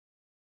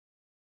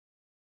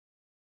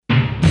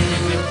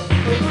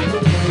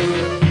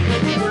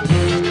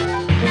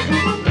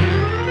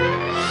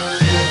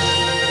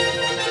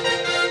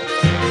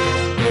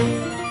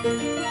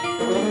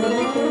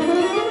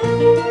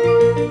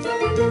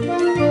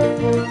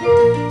Hello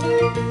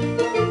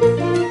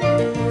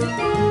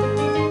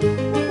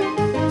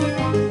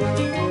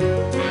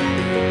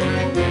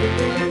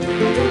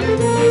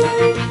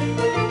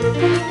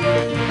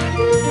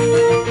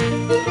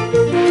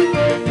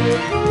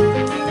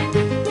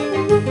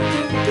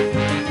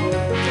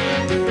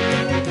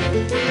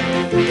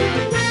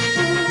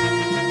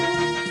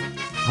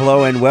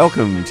and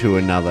welcome to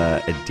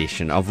another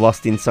edition of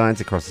Lost in Science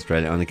across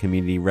Australia on the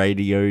Community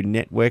Radio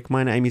Network.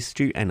 My name is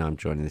Stu and I'm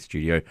joined in the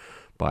studio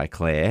by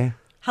Claire.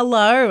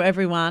 Hello,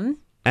 everyone.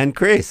 And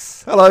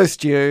Chris. Hello,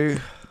 Stu.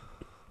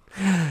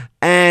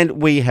 And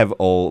we have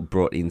all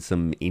brought in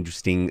some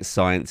interesting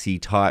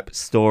sciencey type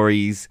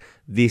stories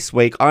this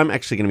week. I'm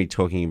actually going to be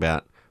talking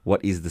about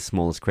what is the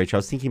smallest creature. I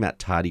was thinking about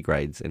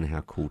tardigrades and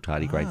how cool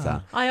tardigrades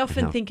are. I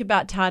often think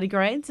about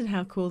tardigrades and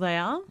how cool they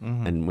are.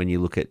 Mm-hmm. And when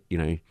you look at,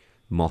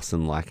 moss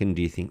and lichen,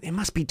 do you think there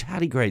must be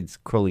tardigrades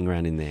crawling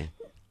around in there?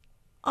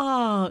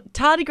 Oh,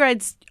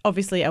 tardigrades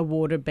obviously are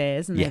water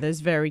bears, and they're those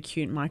very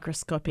cute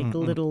microscopic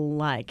little,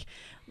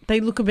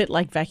 they look a bit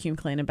like vacuum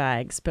cleaner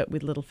bags, but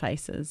with little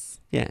faces.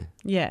 Yeah.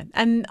 Yeah.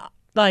 And,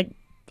 I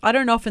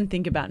don't often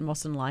think about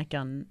moss and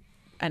lichen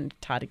and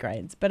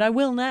tardigrades, but I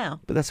will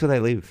now. But that's where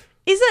they live.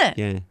 Is it?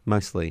 Yeah,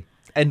 mostly.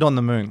 And on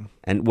the moon.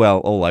 And,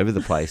 all over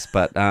the place.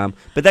 But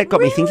that got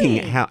me thinking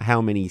Really?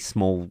 how many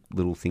small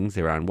little things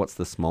there are and what's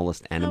the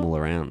smallest animal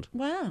around.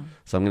 Wow.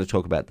 So I'm going to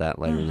talk about that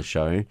later in the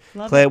show.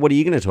 Love Claire, it. what are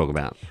you going to talk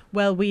about?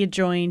 Well, we are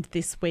joined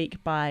this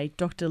week by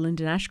Dr.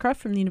 Lyndon Ashcroft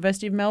from the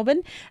University of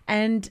Melbourne,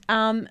 and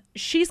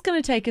she's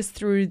going to take us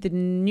through the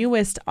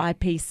newest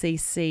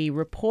IPCC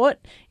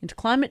report into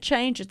climate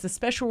change. It's a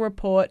special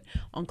report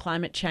on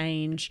climate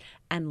change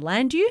and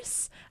land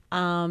use,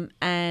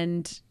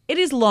 and it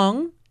is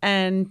long.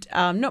 And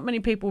not many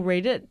people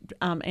read it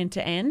end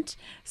to end.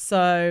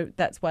 So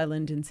that's why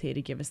Lyndon's here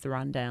to give us the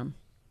rundown.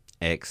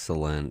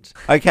 Excellent.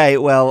 Okay,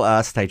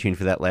 well, stay tuned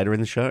for that later in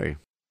the show.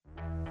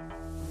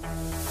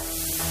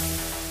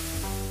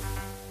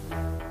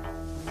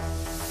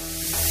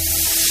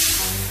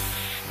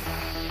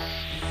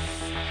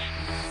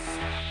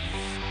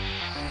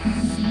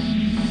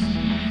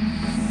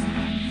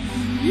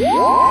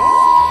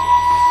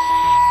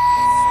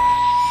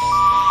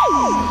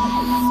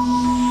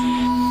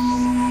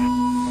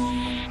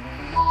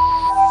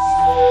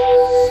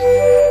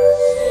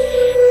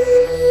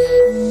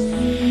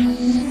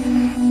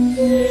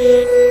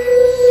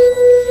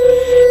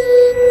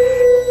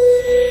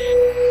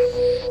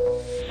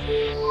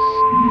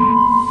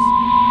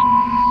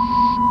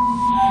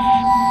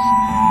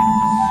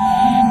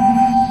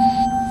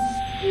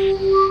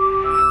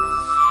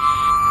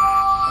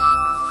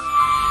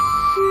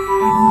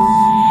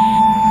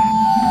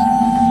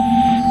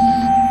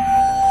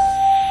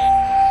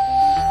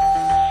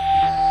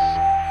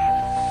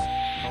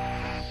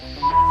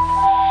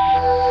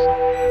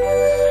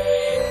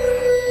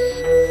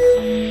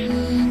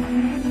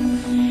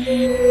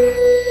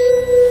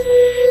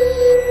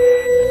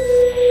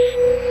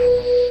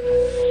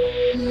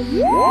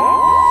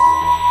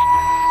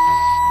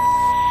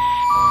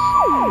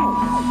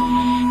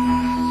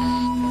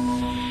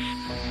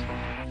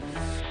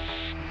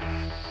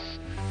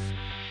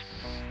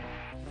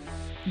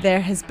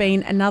 There has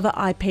been another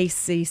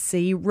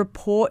IPCC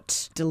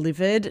report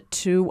delivered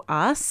to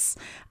us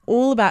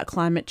all about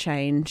climate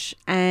change.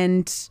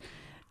 And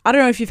I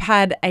don't know if you've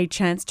had a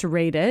chance to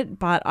read it,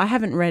 but I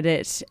haven't read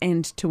it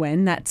end to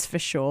end, that's for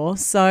sure.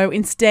 So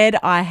instead,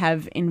 I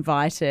have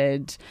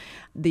invited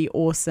the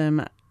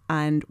awesome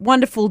and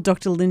wonderful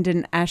Dr.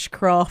 Lyndon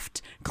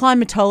Ashcroft,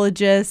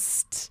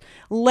 climatologist,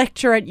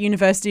 lecturer at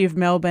University of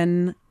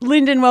Melbourne.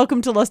 Lyndon,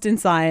 welcome to Lost in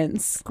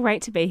Science.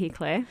 Great to be here,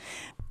 Claire.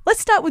 Let's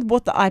start with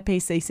what the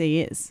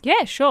IPCC is.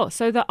 Yeah, sure.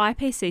 So the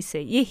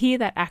IPCC, you hear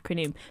that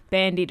acronym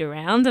bandied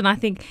around, and I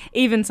think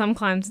even some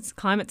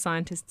climate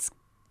scientists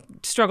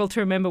struggle to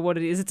remember what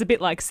it is. It's a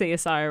bit like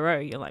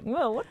CSIRO. You're like,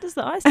 well, what does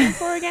the I stand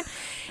for again?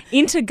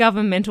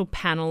 Intergovernmental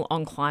Panel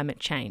on Climate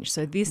Change.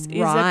 So this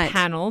is a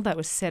panel that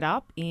was set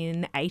up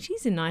in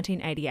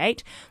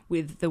 1988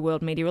 with the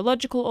World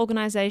Meteorological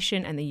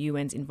Organization and the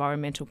UN's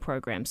Environmental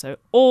Programme. So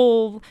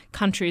all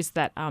countries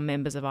that are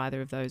members of either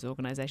of those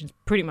organizations,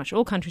 pretty much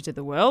all countries of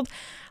the world,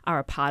 are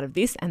a part of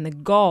this. And the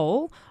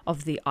goal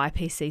of the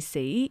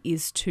IPCC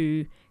is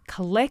to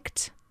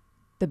collect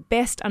the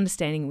best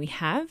understanding we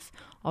have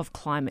of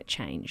climate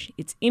change,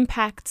 its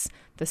impacts,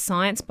 the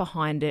science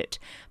behind it,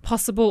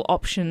 possible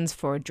options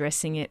for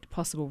addressing it,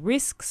 possible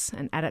risks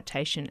and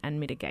adaptation and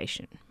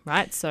mitigation,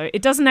 right? So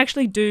it doesn't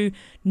actually do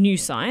new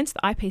science.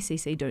 The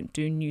IPCC don't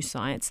do new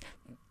science.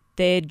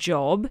 Their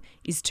job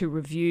is to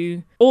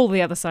review all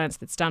the other science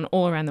that's done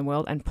all around the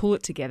world and pull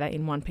it together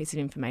in one piece of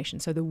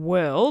information. So the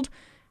world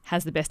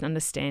has the best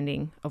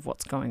understanding of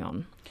what's going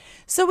on.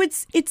 So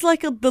it's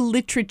like the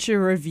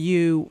literature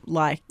review,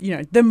 like, you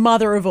know, the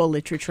mother of all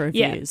literature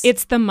reviews. Yeah,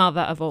 it's the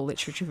mother of all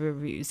literature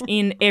reviews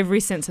in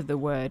every sense of the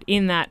word,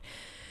 in that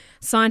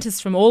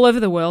scientists from all over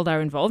the world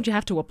are involved. You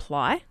have to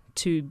apply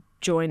to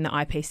join the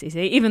IPCC,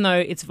 even though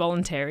it's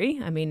voluntary.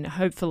 I mean,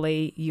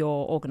 hopefully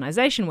your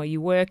organisation where you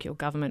work, your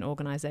government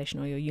organisation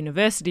or your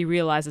university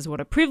realises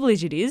what a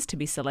privilege it is to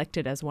be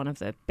selected as one of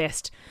the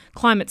best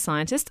climate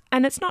scientists.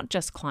 And it's not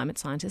just climate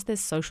scientists,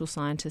 there's social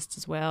scientists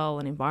as well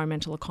and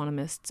environmental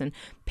economists and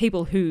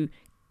people who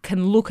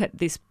can look at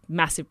this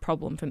massive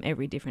problem from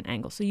every different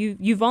angle. So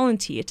you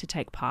volunteer to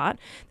take part.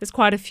 There's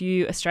quite a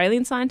few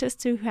Australian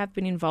scientists who have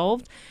been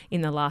involved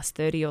in the last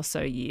 30 or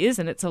so years,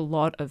 and it's a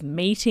lot of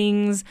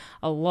meetings,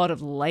 a lot of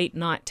late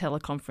night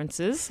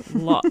teleconferences,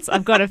 lots.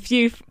 I've got a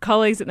few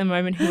colleagues at the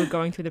moment who are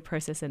going through the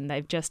process, and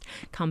they've just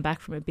come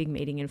back from a big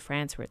meeting in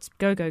France where it's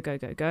go, go, go,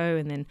 go, go,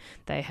 and then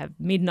they have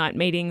midnight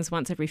meetings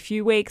once every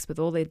few weeks with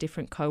all their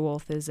different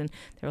co-authors, and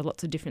there are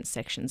lots of different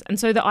sections. And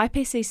so the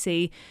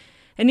IPCC,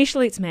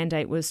 initially, its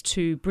mandate was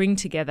to bring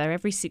together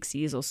every 6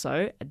 years or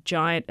so a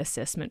giant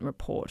assessment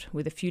report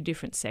with a few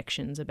different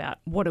sections about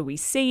what are we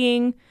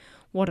seeing,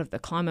 what are the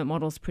climate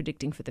models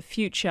predicting for the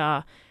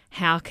future,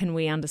 how can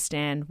we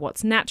understand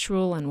what's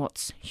natural and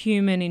what's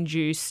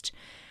human-induced,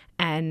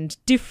 and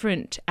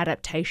different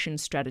adaptation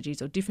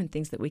strategies or different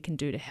things that we can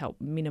do to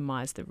help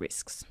minimise the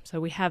risks.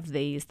 So we have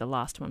these. The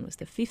last one was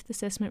the 5th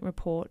assessment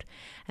report,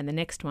 and the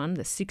next one,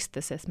 the 6th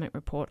assessment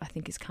report, I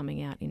think is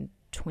coming out in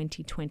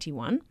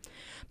 2021.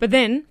 But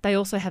then they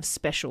also have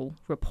special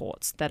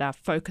reports that are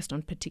focused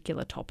on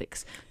particular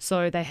topics.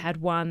 So they had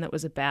one that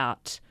was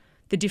about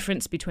the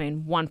difference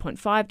between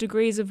 1.5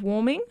 degrees of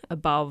warming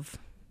above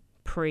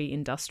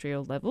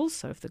pre-industrial levels,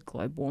 so if the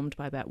globe warmed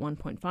by about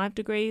 1.5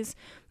 degrees,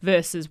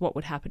 versus what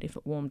would happen if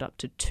it warmed up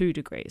to 2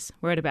 degrees.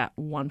 We're at about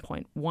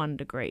 1.1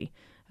 degree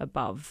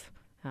above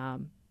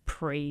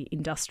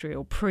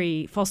pre-industrial,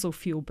 pre-fossil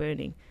fuel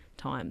burning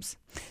times.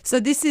 So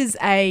this is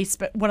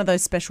one of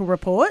those special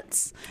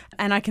reports,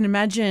 and I can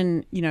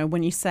imagine,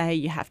 when you say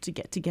you have to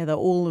get together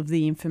all of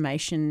the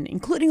information,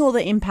 including all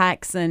the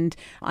impacts, and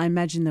I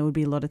imagine there would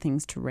be a lot of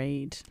things to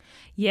read.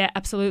 Yeah,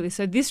 absolutely.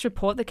 So this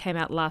report that came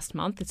out last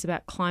month, it's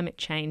about climate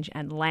change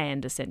and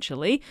land,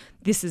 essentially.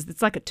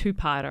 It's like a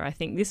two-parter, I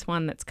think. This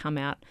one that's come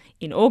out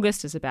in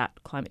August is about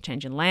climate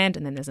change and land,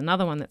 and then there's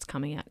another one that's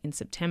coming out in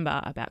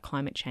September about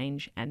climate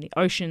change and the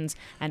oceans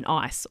and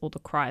ice, or the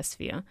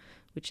cryosphere,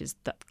 which is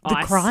the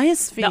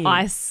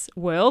ice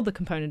world, the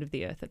component of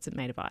the Earth that's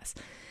made of ice.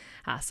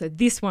 So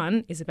this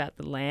one is about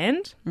the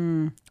land.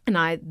 And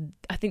I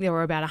think there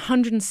were about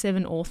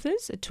 107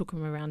 authors. It took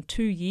them around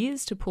 2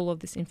 years to pull all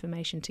this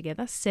information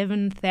together,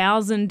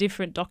 7,000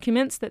 different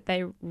documents that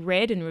they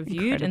read and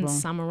reviewed and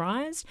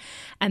summarised.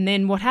 And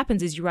then what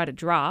happens is you write a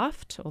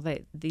draft, or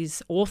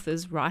these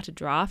authors write a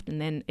draft,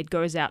 and then it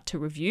goes out to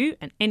review,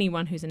 and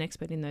anyone who's an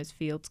expert in those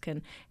fields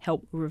can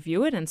help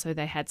review it. And so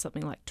they had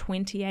something like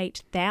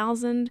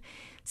 28,000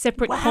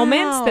 separate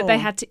comments that they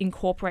had to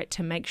incorporate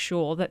to make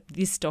sure that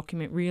this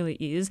document really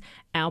is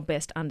our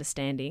best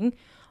understanding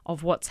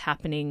of what's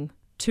happening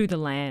to the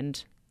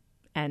land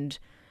and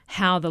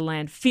how the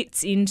land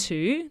fits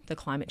into the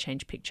climate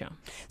change picture.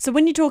 So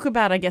when you talk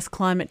about, I guess,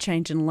 climate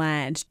change and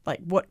land,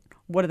 like what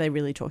are they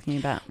really talking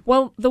about?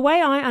 Well, the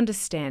way I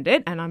understand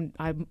it, and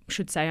I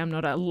should say I'm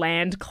not a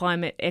land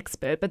climate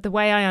expert, but the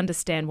way I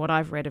understand what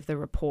I've read of the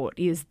report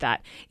is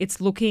that it's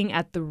looking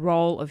at the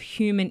role of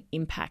human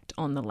impact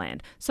on the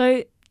land.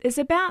 So there's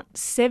about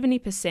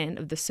 70%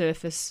 of the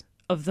surface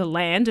of the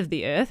land of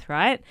the Earth,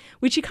 right?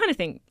 Which you kind of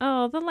think,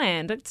 oh, the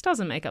land, it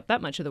doesn't make up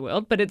that much of the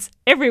world, but it's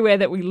everywhere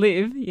that we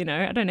live,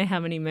 I don't know how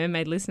many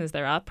mermaid listeners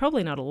there are,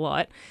 probably not a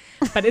lot,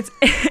 but it's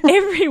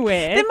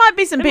everywhere. There might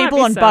be some people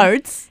on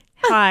boats.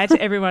 Hi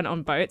to everyone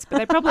on boats, but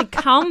they probably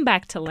come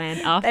back to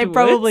land afterwards. They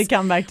probably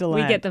come back to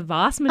land. We get the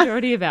vast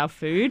majority of our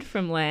food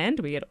from land.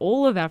 We get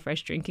all of our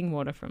fresh drinking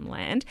water from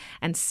land.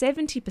 And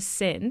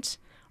 70%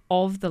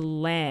 of the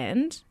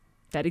land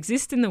that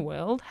exists in the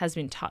world has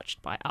been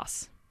touched by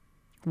us.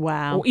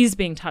 Wow. Or is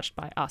being touched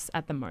by us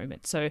at the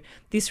moment. So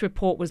this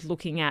report was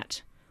looking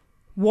at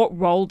what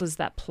role does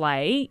that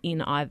play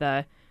in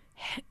either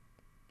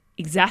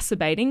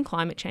exacerbating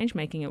climate change,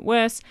 making it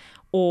worse,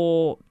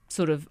 or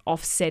sort of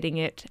offsetting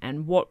it,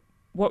 and what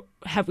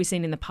have we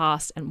seen in the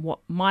past and what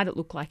might it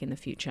look like in the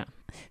future.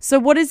 So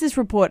what is this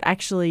report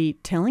actually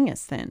telling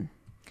us then?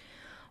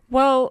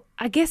 Well,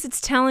 I guess it's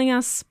telling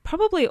us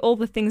probably all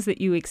the things that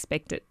you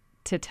expect it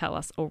to tell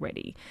us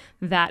already,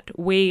 that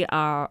we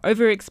are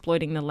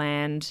overexploiting the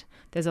land.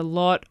 There's a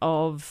lot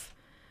of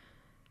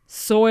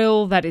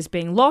soil that is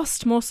being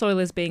lost. More soil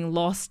is being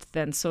lost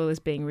than soil is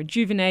being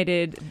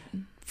rejuvenated.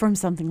 From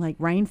something like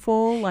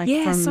rainfall,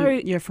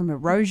 from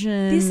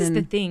erosion. This is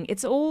the thing.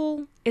 It's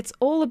all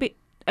a bit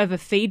of a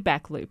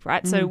feedback loop,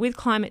 right? So with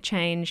climate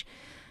change,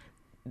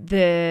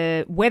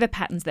 the weather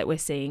patterns that we're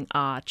seeing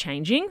are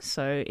changing.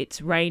 So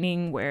it's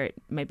raining where it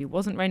maybe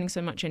wasn't raining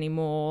so much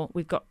anymore.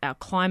 We've got our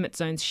climate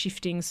zones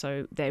shifting.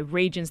 So the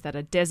regions that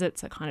are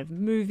deserts are kind of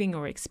moving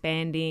or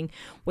expanding.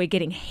 We're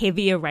getting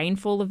heavier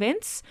rainfall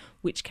events,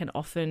 which can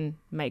often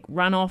make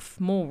more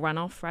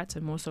runoff, right? So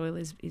more soil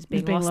is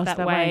being lost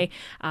that way.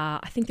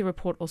 I think the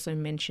report also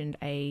mentioned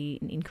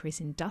an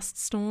increase in dust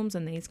storms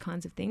and these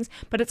kinds of things.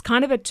 But it's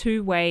kind of a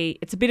two-way,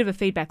 it's a bit of a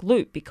feedback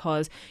loop,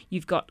 because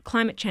you've got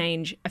climate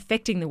change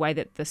affecting the way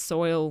that the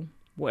soil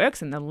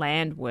works and the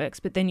land works,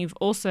 but then you've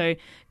also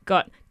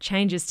got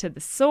changes to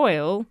the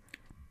soil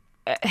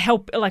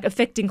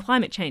affecting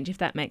climate change, if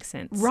that makes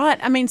sense. Right.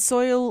 I mean,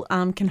 soil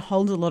can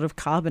hold a lot of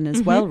carbon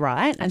as well,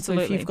 right? And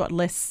Absolutely. so if you've got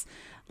less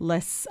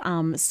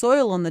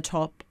soil on the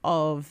top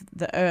of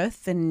the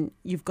earth, then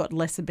you've got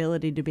less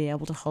ability to be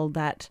able to hold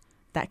that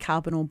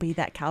carbon or be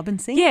that carbon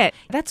sink. Yeah,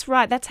 that's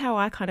right. That's how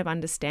I kind of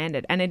understand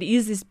it. And it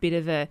is a bit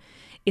of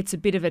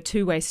a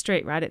two-way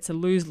street, right? It's a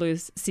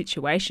lose-lose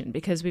situation,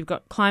 because we've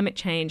got climate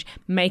change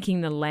making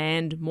the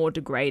land more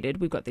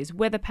degraded. We've got these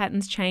weather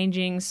patterns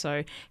changing,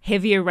 so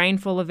heavier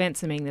rainfall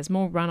events. I mean, there's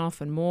more runoff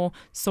and more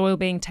soil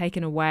being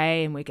taken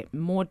away, and we get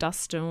more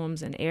dust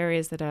storms, and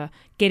areas that are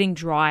getting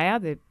drier,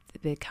 they're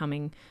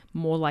becoming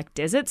more like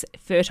deserts.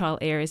 Fertile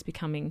areas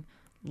becoming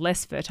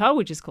less fertile,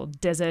 which is called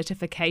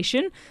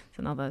desertification. It's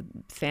another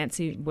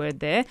fancy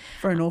word there.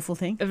 For an awful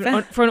thing.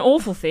 For an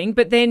awful thing.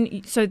 But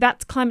then, so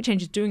that's climate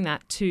change is doing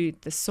that to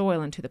the soil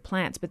and to the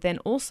plants. But then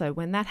also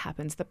when that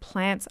happens, the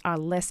plants are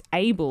less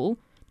able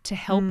to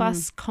help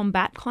us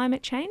combat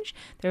climate change.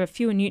 There are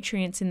fewer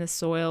nutrients in the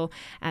soil,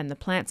 and the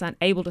plants aren't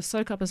able to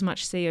soak up as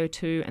much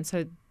CO2. And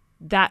so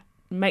that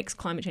makes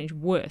climate change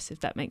worse,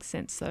 if that makes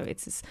sense. So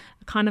it's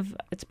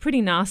a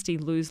pretty nasty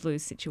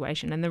lose-lose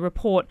situation. And the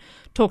report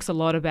talks a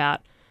lot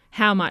about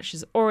how much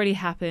has already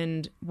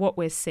happened, what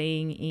we're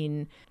seeing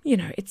in,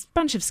 it's a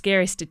bunch of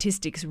scary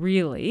statistics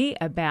really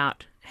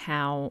about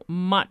how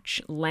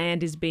much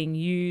land is being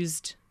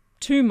used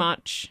too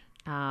much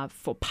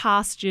for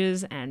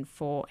pastures and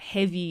for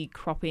heavy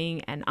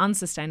cropping and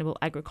unsustainable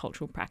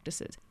agricultural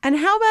practices. And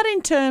how about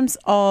in terms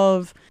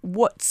of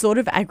what sort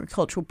of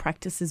agricultural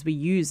practices we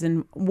use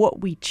and what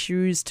we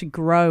choose to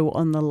grow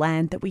on the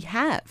land that we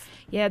have?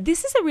 Yeah,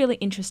 this is a really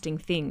interesting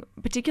thing,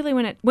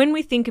 particularly when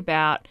we think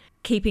about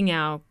keeping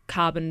our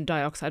carbon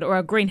dioxide or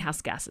our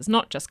greenhouse gases,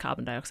 not just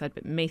carbon dioxide,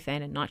 but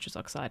methane and nitrous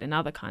oxide and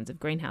other kinds of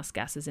greenhouse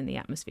gases in the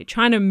atmosphere,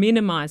 trying to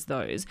minimize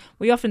those.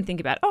 We often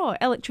think about,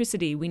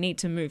 electricity, we need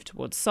to move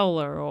towards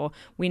solar or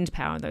wind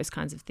power and those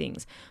kinds of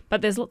things.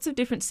 But there's lots of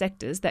different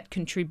sectors that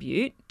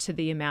contribute to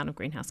the amount of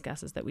greenhouse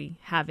gases that we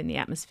have in the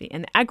atmosphere.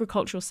 And the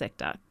agricultural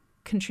sector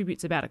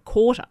contributes about a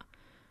quarter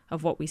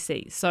of what we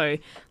see. So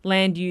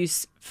land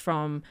use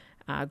from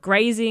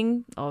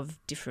grazing of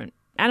different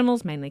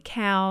animals, mainly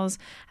cows,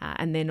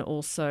 and then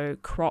also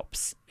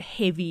crops,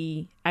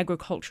 heavy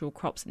agricultural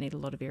crops that need a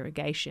lot of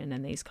irrigation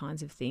and these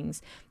kinds of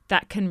things,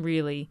 that can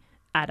really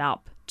add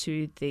up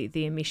to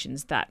the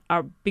emissions that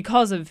are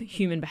because of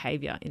human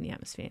behaviour in the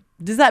atmosphere.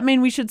 Does that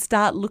mean we should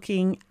start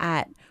looking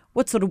at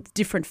what sort of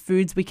different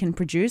foods we can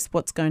produce?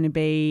 What's going to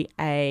be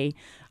a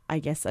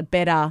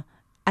better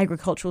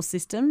agricultural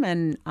system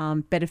and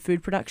better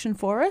food production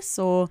for us?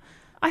 Or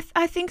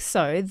I think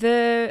so.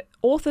 The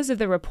authors of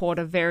the report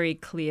are very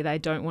clear. They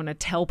don't want to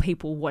tell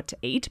people what to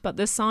eat, but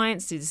the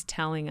science is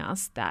telling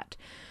us that,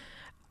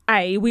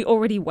 we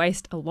already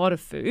waste a lot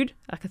of food.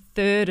 Like a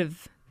third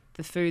of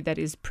the food that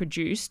is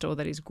produced or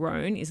that is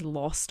grown is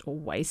lost or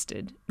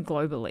wasted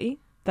globally.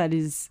 That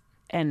is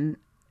an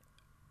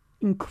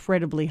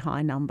incredibly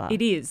high number.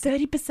 It is.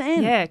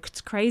 30%. Yeah,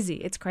 it's crazy.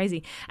 It's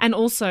crazy. And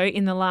also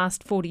in the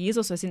last 40 years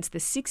or so, since the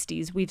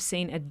 60s, we've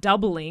seen a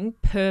doubling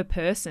per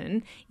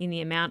person in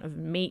the amount of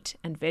meat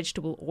and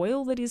vegetable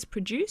oil that is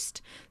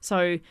produced.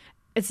 So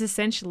it's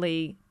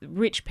essentially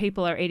rich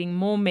people are eating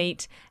more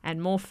meat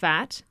and more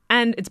fat,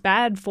 and it's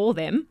bad for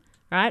them,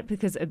 right?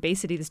 Because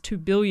obesity, there's 2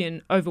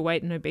 billion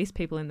overweight and obese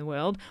people in the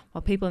world,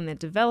 while people in the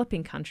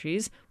developing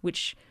countries,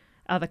 which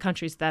are the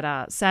countries that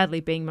are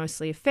sadly being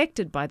mostly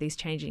affected by these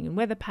changing in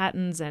weather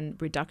patterns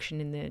and reduction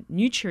in the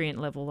nutrient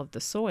level of the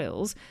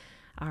soils,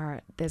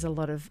 there's a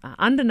lot of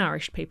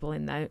undernourished people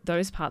in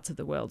those parts of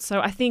the world.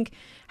 So I think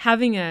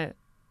having a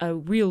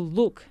real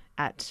look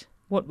at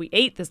what we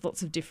eat, there's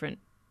lots of different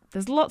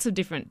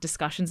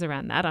discussions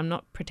around that. I'm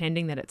not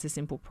pretending that it's a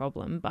simple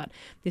problem, but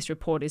this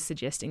report is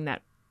suggesting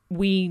that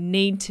we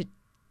need to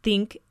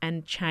think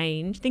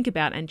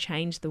about and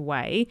change the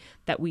way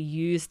that we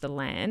use the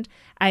land,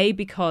 A,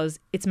 because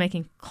it's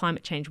making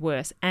climate change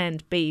worse,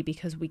 and B,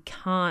 because we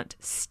can't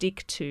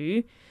stick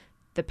to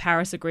the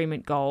Paris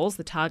Agreement goals,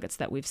 the targets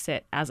that we've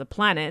set as a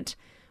planet,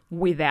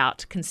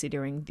 without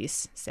considering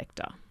this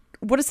sector.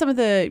 What are some of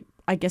the,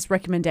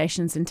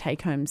 recommendations and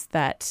take-homes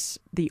that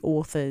the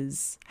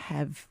authors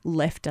have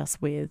left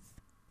us with?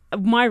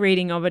 My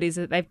reading of it is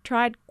that they've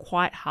tried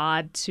quite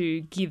hard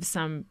to give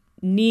some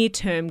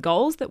near-term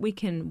goals that we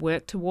can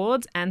work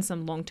towards and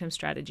some long-term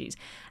strategies.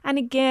 And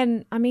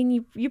again, I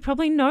mean, you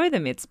probably know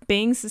them. It's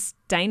being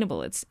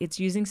sustainable. It's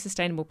using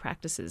sustainable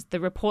practices. The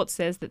report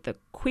says that the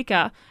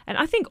quicker, and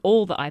I think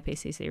all the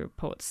IPCC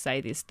reports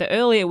say this, the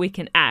earlier we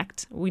can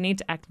act, we need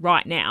to act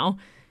right now,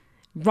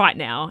 right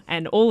now,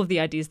 and all of the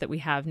ideas that we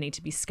have need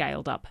to be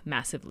scaled up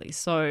massively.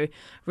 So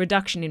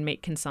reduction in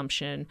meat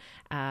consumption,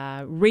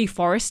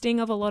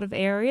 reforesting of a lot of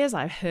areas.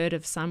 I've heard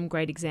of some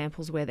great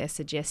examples where they're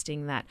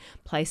suggesting that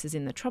places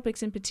in the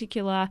tropics in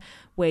particular,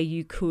 where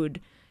you could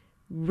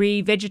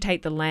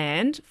revegetate the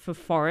land for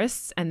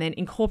forests and then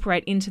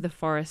incorporate into the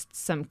forests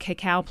some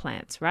cacao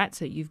plants, right?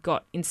 So you've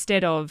got,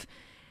 instead of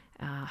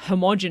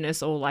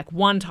homogenous or like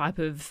one type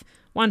of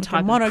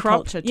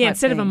crop,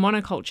 instead of a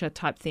monoculture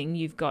type thing,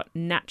 you've got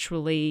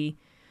naturally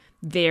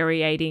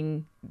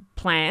varying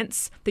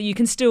plants that you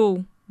can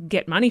still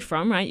get money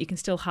from, right? You can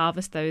still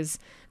harvest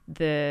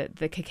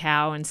the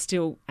cacao and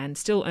still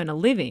earn a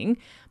living,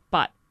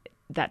 but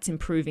that's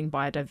improving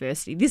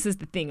biodiversity. This is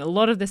the thing. A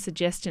lot of the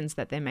suggestions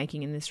that they're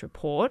making in this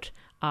report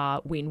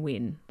are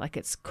win-win. Like,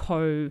 it's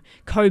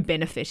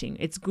co-benefiting.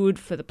 It's good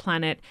for the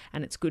planet,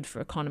 and it's good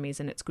for economies,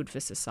 and it's good for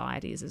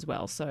societies as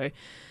well. So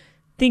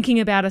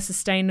thinking about a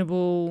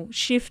sustainable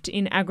shift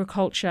in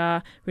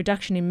agriculture,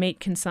 reduction in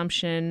meat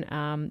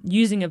consumption,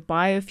 using of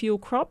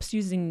biofuel crops,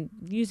 using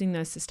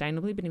those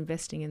sustainably, but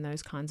investing in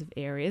those kinds of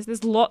areas.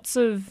 There's lots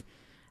of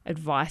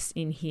advice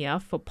in here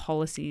for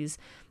policies.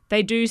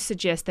 They do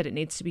suggest that it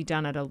needs to be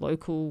done at a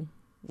local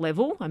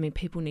level. I mean,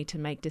 people need to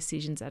make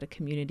decisions at a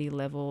community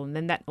level, and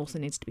then that also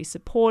needs to be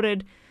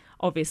supported,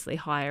 obviously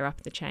higher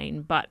up the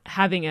chain. But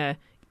having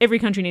every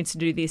country needs to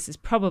do this is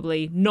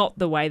probably not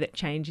the way that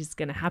change is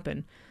going to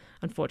happen,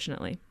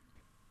 unfortunately.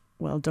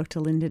 Well,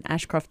 Dr. Lyndon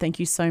Ashcroft, thank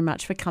you so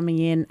much for coming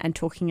in and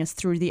talking us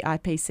through the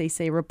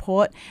IPCC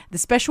report, the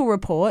special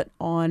report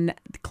on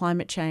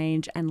climate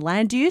change and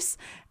land use.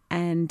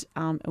 And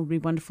it would be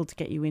wonderful to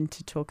get you in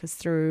to talk us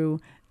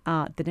through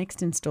the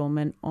next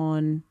instalment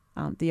on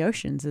the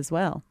oceans as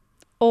well.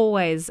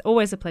 Always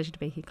a pleasure to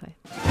be here, Claire.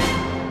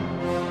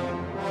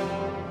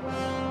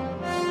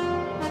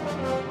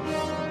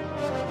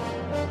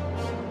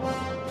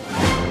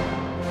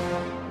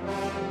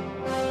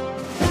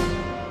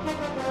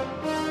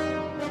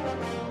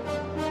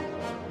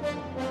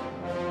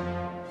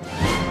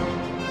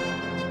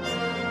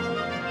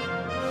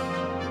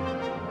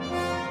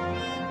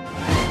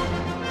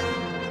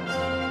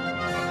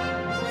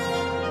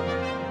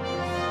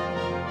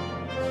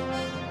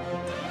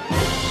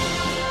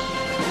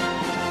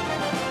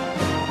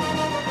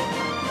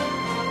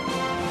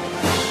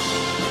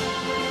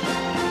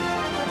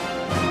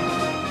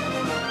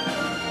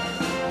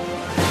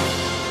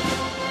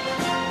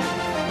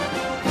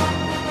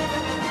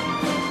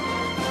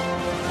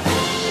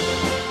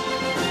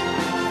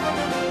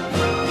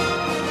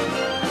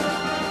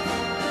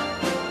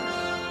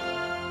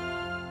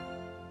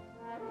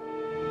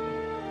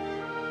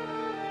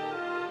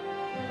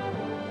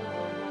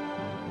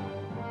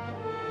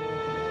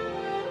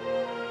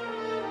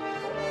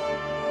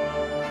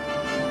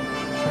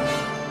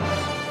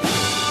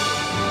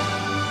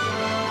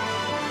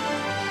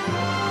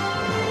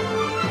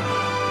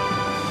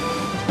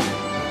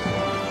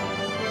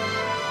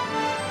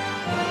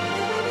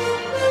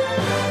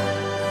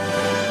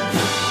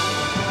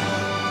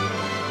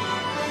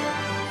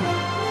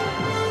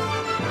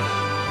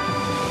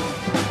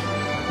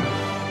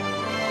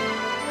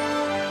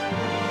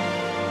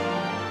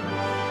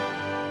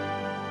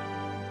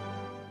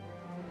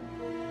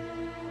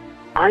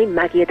 I'm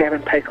Maggie Adair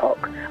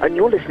Pocock, and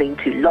you're listening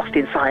to Lost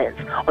in Science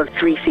on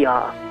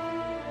 3CR.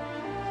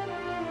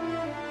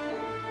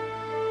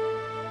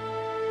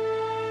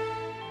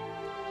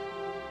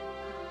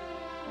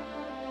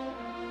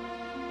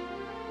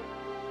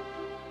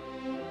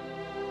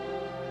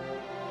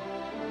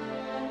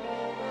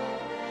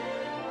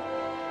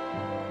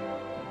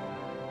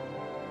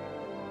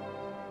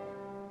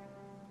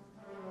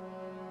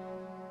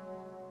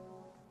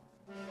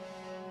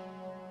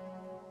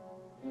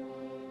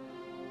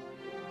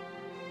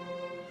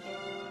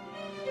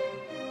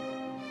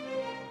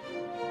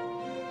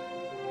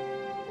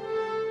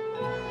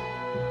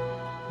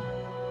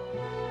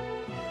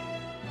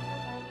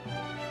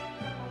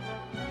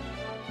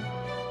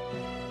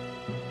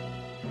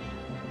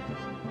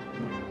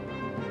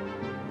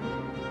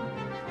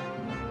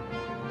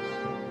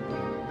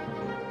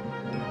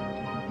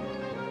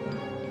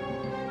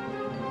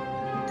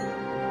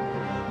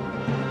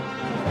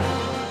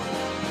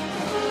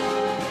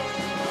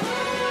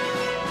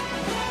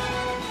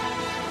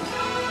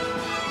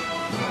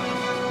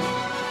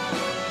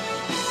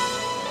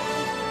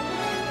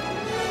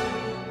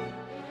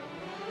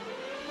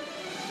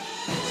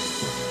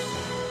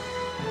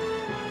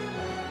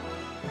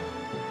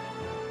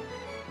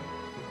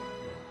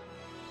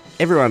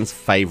 Everyone's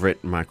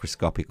favourite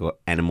microscopic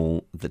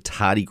animal, the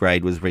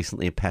tardigrade, was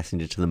recently a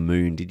passenger to the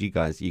moon. Did you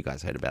guys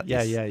heard about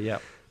this? Yeah.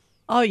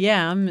 Oh,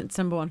 yeah, I'm its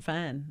number one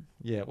fan.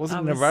 Yeah,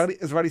 wasn't an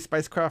Israeli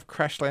spacecraft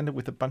crash landed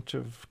with a bunch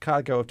of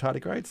cargo of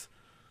tardigrades?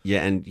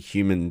 Yeah, and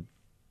human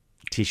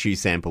tissue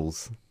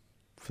samples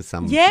for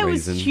some reason. Yeah, it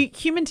was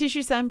human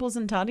tissue samples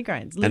and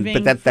tardigrades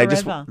living but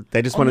forever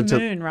they just on wanted the to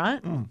moon, right?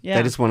 Yeah.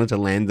 They just wanted to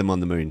land them on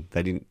the moon.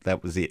 They didn't.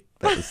 That was it.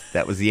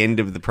 That was the end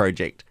of the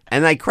project,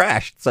 and they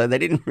crashed. So they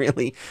didn't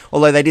really.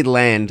 Although they did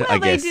land, Well, I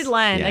guess. they did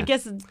land. Yeah. I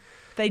guess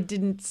They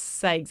didn't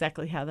say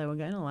exactly how they were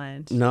going to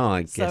land. No,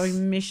 I guess. So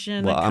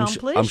mission well,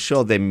 accomplished. I'm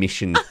sure their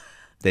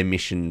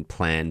mission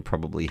plan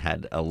probably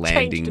had a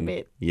landing. Changed a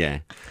bit. Yeah.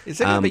 Is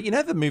there but you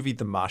know the movie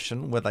The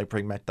Martian where they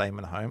bring Matt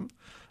Damon home?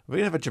 We're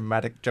going to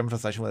have a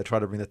dramatization where they try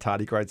to bring the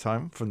tardigrades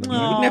home from the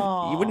moon.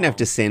 You wouldn't have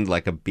to send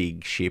like a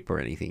big ship or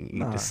anything.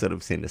 You could just sort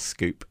of send a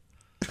scoop.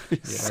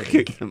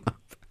 Scoop them up.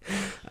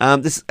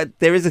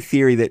 There is a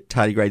theory that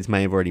tardigrades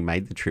may have already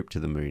made the trip to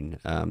the moon.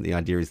 The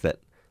idea is that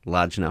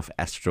large enough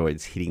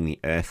asteroids hitting the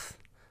Earth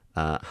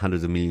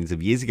hundreds of millions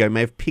of years ago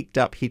may have picked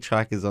up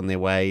hitchhikers on their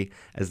way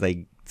as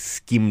they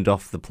skimmed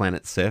off the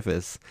planet's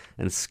surface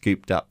and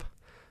scooped up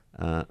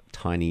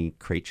tiny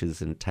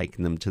creatures and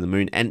taken them to the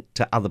moon and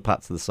to other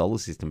parts of the solar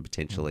system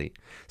potentially.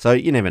 So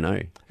you never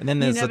know. And then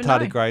there's the never know.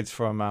 tardigrades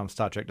from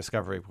Star Trek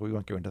Discovery, but we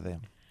won't go into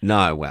them.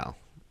 No, well,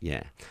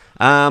 yeah.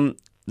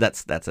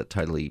 That's a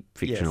totally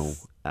fictional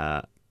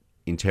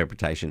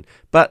interpretation.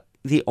 But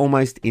the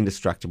almost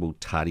indestructible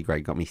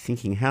tardigrade got me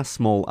thinking, how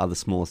small are the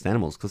smallest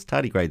animals? Because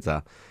tardigrades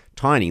are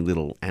tiny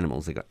little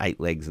animals. They've got 8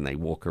 legs and they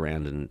walk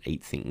around and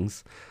eat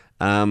things.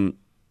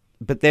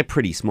 But they're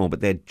pretty small, but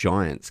they're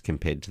giants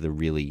compared to the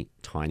really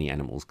tiny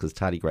animals because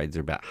tardigrades are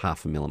about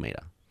 0.5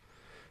 millimetre.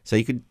 So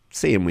you could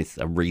see them with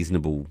a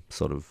reasonable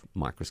sort of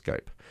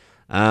microscope.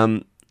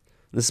 The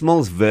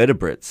smallest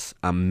vertebrates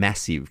are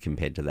massive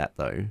compared to that,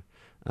 though.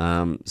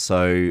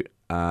 So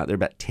they're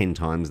about 10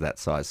 times that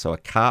size. So a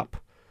carp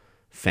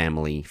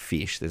family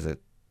fish, there's a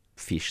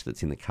fish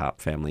that's in the carp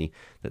family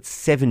that's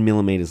 7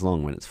 millimetres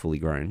long when it's fully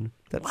grown.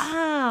 That's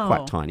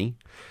quite tiny.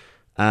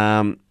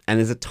 And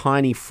there's a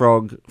tiny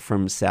frog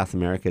from South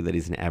America that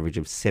is an average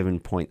of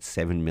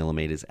 7.7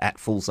 millimetres at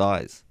full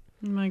size.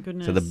 My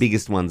goodness. So the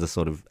biggest ones are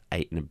sort of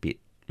 8 and a bit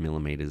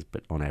millimetres,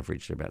 but on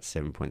average they're about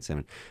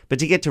 7.7. But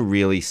to get to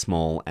really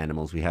small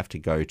animals, we have to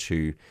go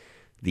to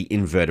the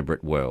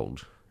invertebrate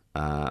world,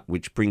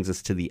 which brings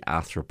us to the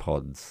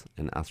arthropods.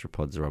 And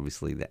arthropods are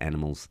obviously the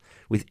animals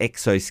with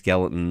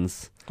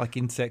exoskeletons. Like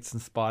insects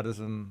and spiders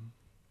and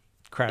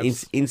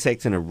crabs.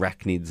 Insects and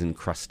arachnids and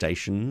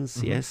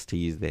crustaceans, yes, to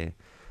use their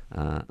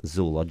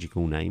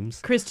zoological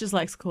names. Chris just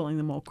likes calling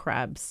them all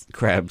crabs.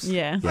 Crabs.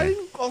 Yeah.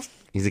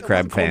 He's a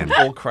crab fan.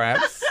 All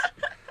crabs.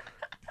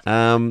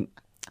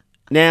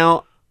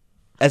 Now,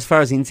 as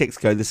far as insects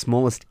go, the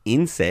smallest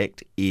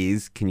insect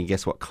is, can you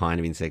guess what kind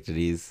of insect it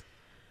is?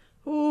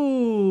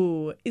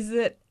 Ooh, is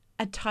it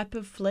a type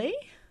of flea?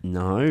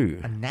 No.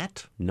 A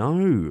gnat?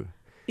 No.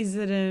 Is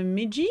it a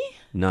midgie?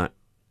 No.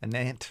 An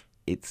ant?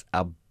 It's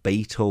a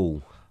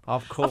beetle.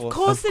 Of course. Of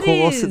course Of it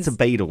course is. it's a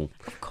beetle.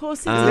 Of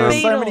course it There is are a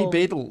beetle. so many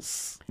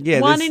beetles.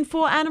 Yeah, One there's- in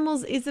 4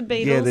 animals is a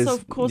beetle, there's- so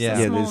of course yeah.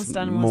 the yeah, smallest there's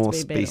animal more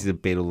is to be a beetle. species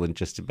of beetle than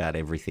just about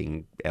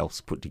everything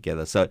else put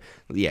together. So,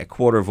 yeah, a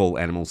quarter of all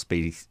animal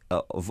species,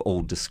 of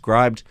all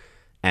described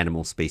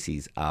animal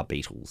species are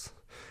beetles.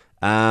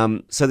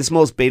 So the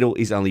smallest beetle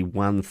is only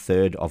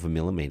 1/3 of a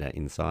millimetre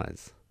in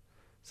size.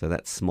 So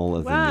that's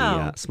smaller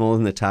Wow.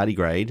 than the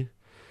tardigrade.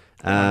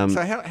 So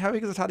how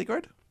big is a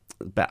tardigrade?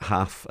 About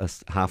half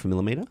a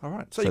millimetre. All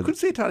right. So you could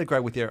see a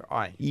tardigrade with your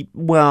eye.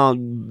 Well,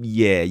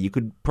 yeah, you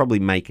could probably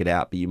make it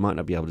out, but you might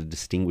not be able to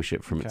distinguish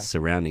it from its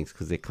surroundings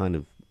because they're kind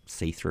of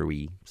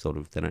see-through-y, sort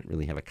of. They don't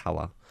really have a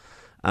colour.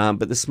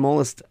 But the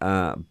smallest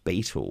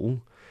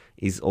beetle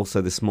is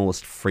also the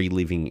smallest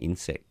free-living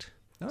insect.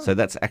 Oh. So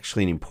that's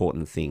actually an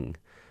important thing.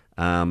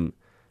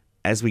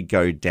 As we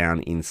go down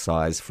in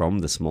size from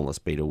the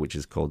smallest beetle, which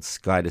is called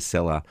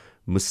Skydacella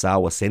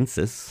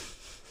musawacensis,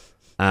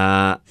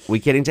 we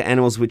get into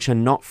animals which are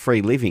not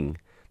free living.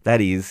 That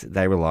is,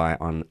 they rely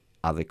on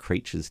other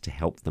creatures to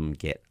help them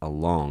get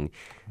along.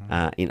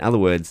 In other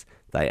words,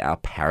 they are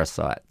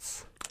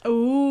parasites.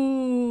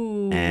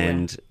 Ooh.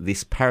 And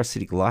this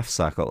parasitic life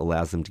cycle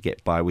allows them to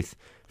get by with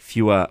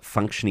fewer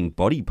functioning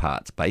body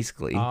parts,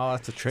 basically. Oh,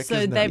 that's a trick, So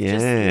isn't they've it?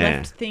 just Yeah.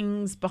 left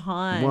things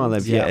behind. Well,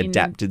 they've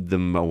adapted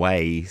them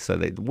away so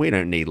that we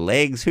don't need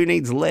legs. Who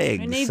needs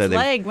legs? Who needs so they've-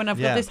 leg when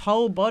I've got this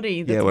whole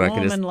body that's when I warm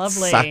can just and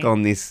lovely? suck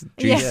on this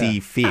juicy Yeah.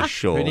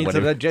 fish or Who needs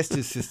whatever. a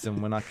digestive system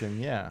when I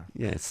can, Yeah,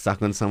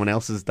 suck on someone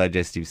else's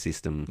digestive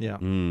system. Yeah.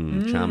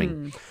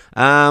 Charming.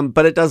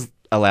 But it does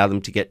allow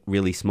them to get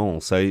really small.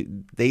 So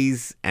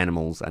these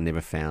animals are never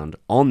found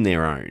on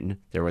their own.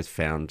 They're always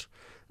found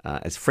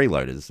as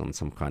freeloaders on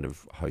some kind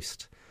of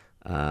host,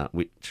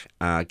 which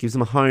gives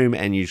them a home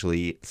and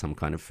usually some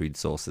kind of food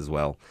source as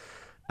well.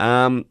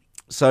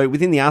 So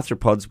within the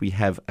arthropods, we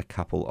have a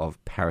couple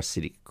of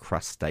parasitic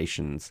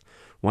crustaceans.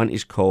 One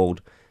is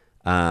called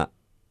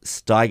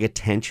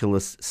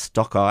Stygotanchulus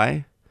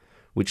stockeye,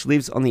 which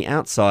lives on the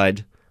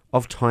outside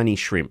of tiny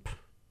shrimp.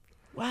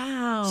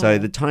 Wow. So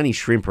the tiny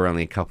shrimp are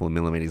only a couple of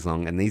millimeters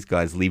long, and these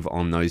guys live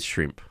on those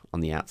shrimp, on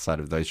the outside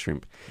of those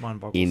shrimp, Mind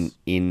boggles.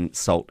 in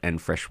salt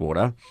and fresh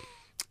water.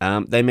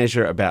 They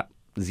measure about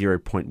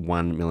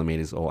 0.1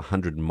 millimeters or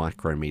 100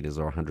 micrometers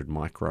or 100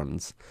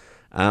 microns.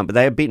 But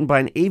they are bitten by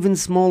an even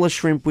smaller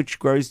shrimp, which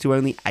grows to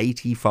only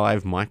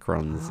 85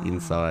 microns in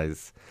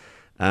size.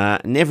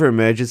 Never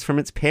emerges from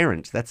its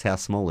parent. That's how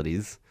small it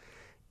is.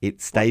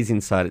 It stays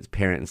inside its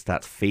parent and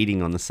starts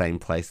feeding on the same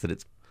place that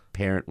its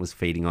parent was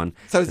feeding on.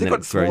 So has and it then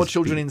got smaller grows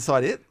children big.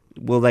 inside it?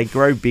 Well, they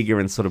grow bigger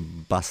and sort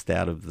of bust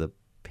out of the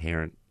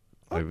parent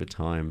over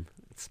time.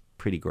 It's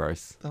pretty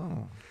gross.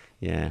 Oh.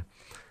 Yeah.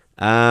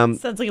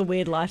 Sounds like a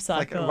weird life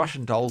Like cycle.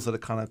 Russian dolls that are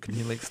kind of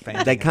continually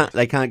expanding.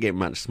 They can't get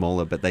much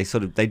smaller, but they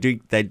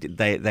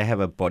have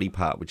a body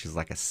part which is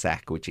like a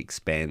sac which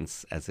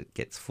expands as it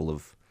gets full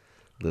of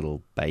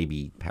little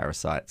baby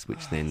parasites,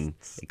 which then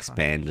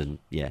expand and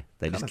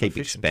they just of keep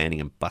efficient.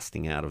 expanding and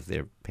busting out of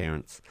their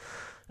parents.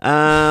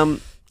 So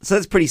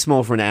that's pretty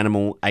small for an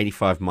animal,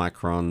 85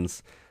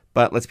 microns.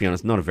 But let's be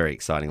honest, not a very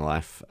exciting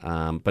life.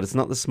 But it's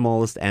not the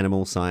smallest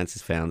animal science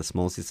has found. The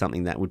smallest is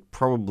something that would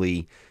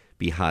probably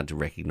be hard to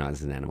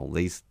recognize as an animal.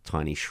 These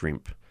tiny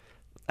shrimp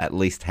at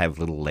least have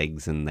little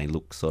legs and they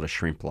look sort of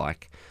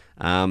shrimp-like.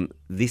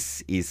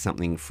 This is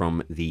something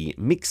from the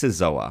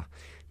Mixozoa,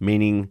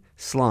 meaning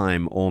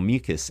slime or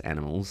mucus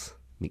animals.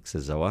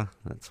 Mixozoa,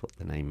 that's what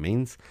the name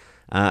means.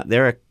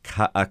 They're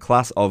a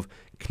class of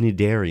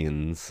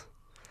cnidarians.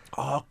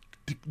 Oh,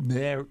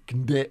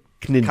 Cnidarians.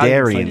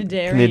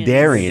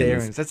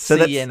 Cnidarians. That's So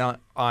that's-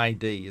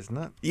 CNID, isn't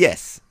it?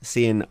 Yes,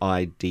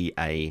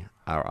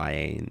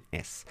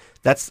 CNIDARIANS.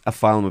 That's a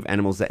phylum of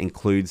animals that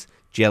includes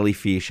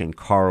jellyfish and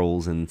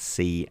corals and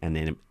sea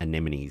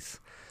anemones.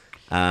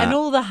 and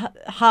all the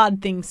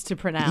hard things to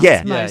pronounce,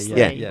 Yeah,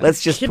 mostly. Yeah.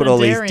 Let's just put all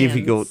these Cnidarians.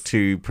 difficult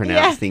to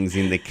pronounce things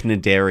in the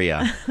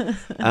cnidaria.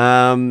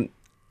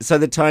 So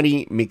the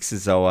tiny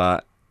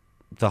Mixozoa,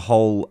 the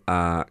whole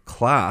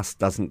class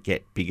doesn't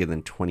get bigger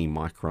than 20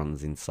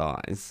 microns in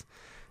size.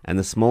 And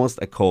the smallest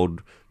are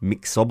called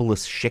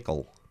Mixobolus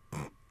shekel.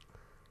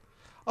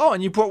 Oh,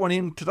 and you brought one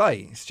in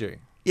today, Stu.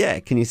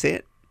 Yeah, can you see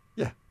it?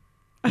 Yeah.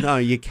 No,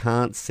 you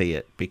can't see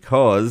it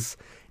because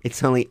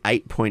it's only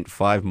 8.5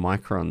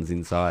 microns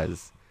in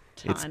size.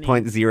 It's Tiny.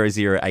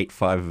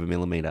 0.0085 of a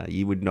millimeter.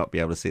 You would not be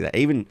able to see that.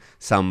 Even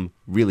some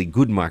really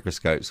good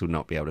microscopes would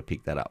not be able to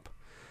pick that up.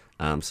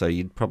 So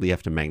you'd probably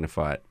have to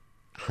magnify it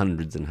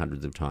hundreds and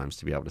hundreds of times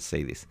to be able to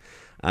see this.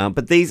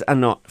 But these are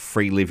not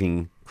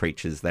free-living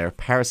creatures. They're a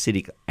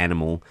parasitic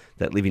animal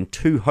that live in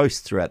two hosts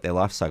throughout their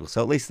life cycle.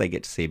 So at least they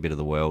get to see a bit of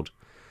the world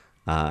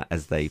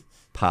as they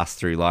pass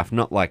through life.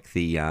 Not like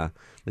the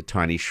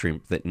tiny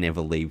shrimp that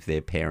never leave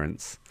their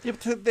parents. Yeah,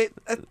 but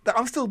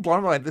I'm still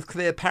blown away because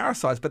they're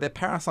parasites, but they're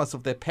parasites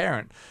of their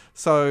parent.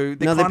 So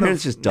No, their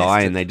parents just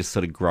die and they just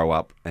sort of grow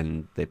up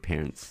and their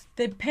parents...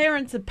 Their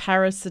parents are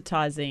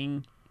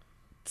parasitizing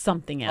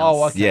something else.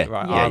 Oh, okay, Yeah,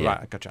 right. yeah, Oh, yeah.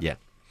 right, gotcha. Yeah.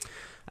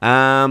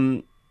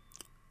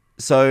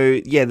 So,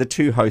 yeah, the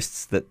two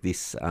hosts that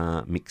this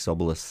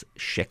Mixobolus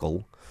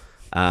shekel,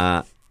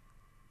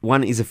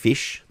 one is a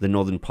fish, the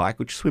northern pike,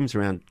 which swims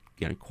around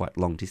quite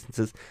long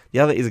distances. The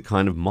other is a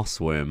kind of moss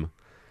worm,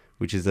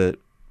 which is a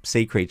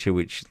sea creature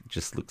which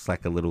just looks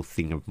like a little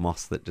thing of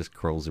moss that just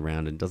crawls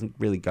around and doesn't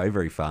really go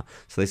very far.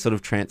 So they sort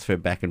of transfer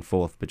back and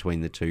forth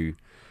between the two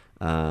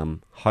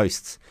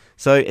hosts.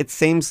 So it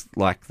seems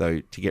like,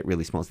 though, to get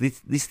really small,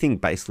 this thing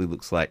basically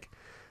looks like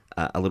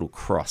a little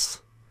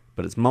cross,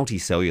 but it's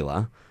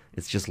multicellular.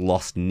 It's just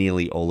lost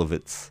nearly all of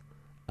its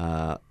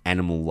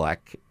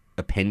animal-like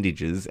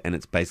appendages, and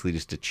it's basically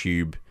just a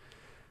tube,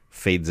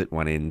 feeds at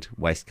one end,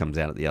 waste comes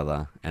out at the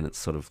other, and it's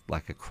sort of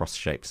like a cross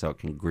shape so it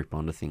can grip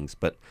onto things.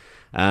 But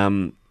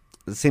it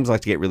seems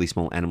like to get really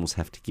small, animals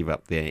have to give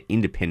up their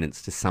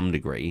independence to some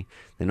degree.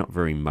 They're not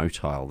very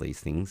motile, these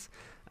things.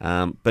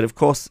 But of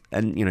course,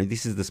 and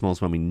this is the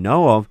smallest one we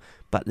know of,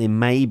 but there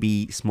may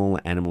be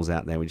smaller animals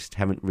out there. We just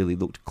haven't really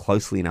looked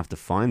closely enough to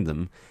find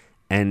them.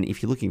 And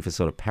if you're looking for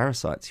sort of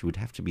parasites, you would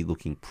have to be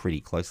looking pretty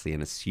closely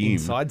and assume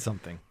Inside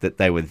something. that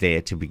they were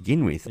there to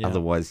begin with. Yeah.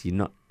 Otherwise, you're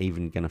not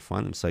even going to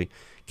find them. So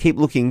keep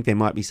looking. There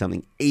might be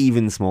something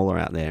even smaller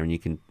out there, and you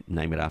can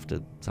name it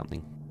after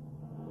something.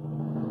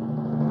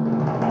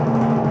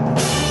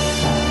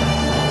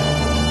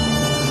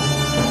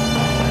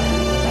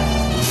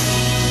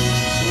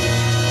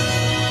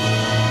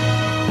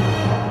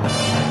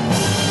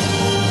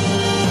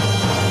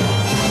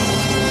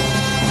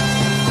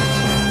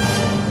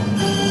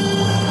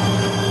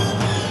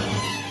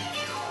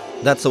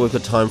 That's all we've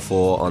got time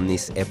for on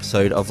this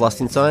episode of Lost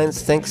in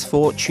Science. Thanks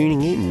for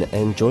tuning in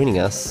and joining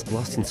us.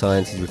 Lost in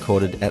Science is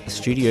recorded at the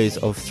studios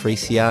of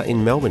 3CR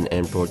in Melbourne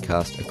and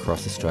broadcast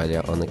across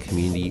Australia on the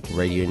Community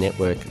Radio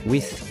Network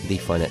with the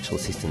financial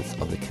assistance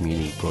of the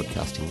Community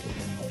Broadcasting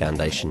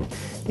Foundation.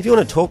 If you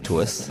want to talk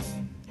to us,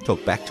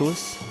 talk back to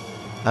us,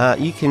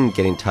 you can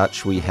get in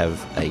touch. We have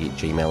a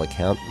Gmail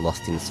account,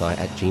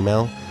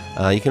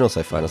 lostinsight@gmail. You can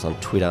also find us on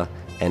Twitter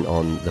and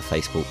on the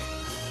Facebook.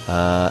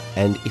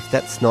 And if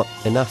that's not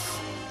enough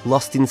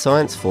Lost in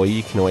Science for you,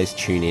 you can always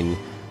tune in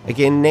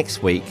again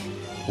next week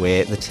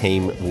where the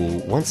team will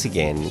once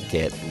again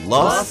get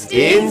lost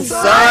in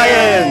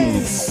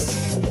science!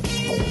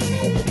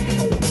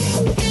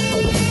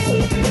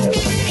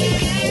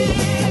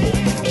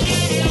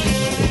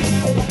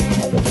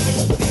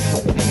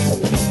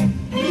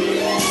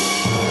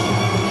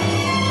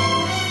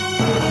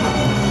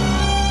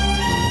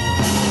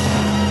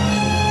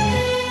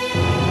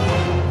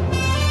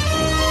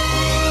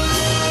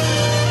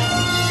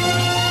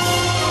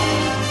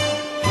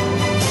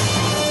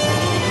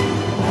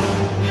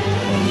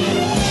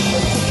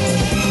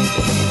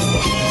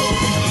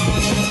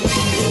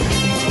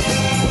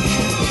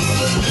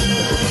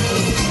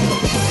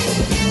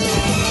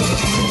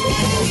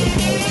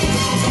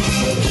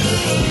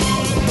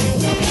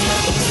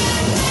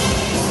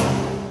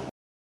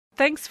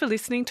 Thanks for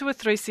listening to a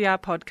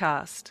 3CR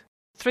podcast.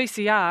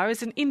 3CR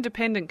is an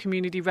independent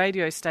community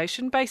radio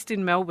station based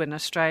in Melbourne,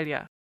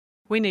 Australia.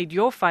 We need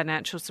your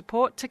financial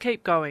support to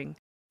keep going.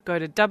 Go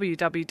to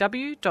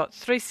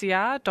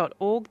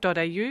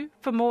www.3cr.org.au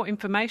for more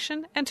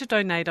information and to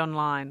donate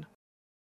online.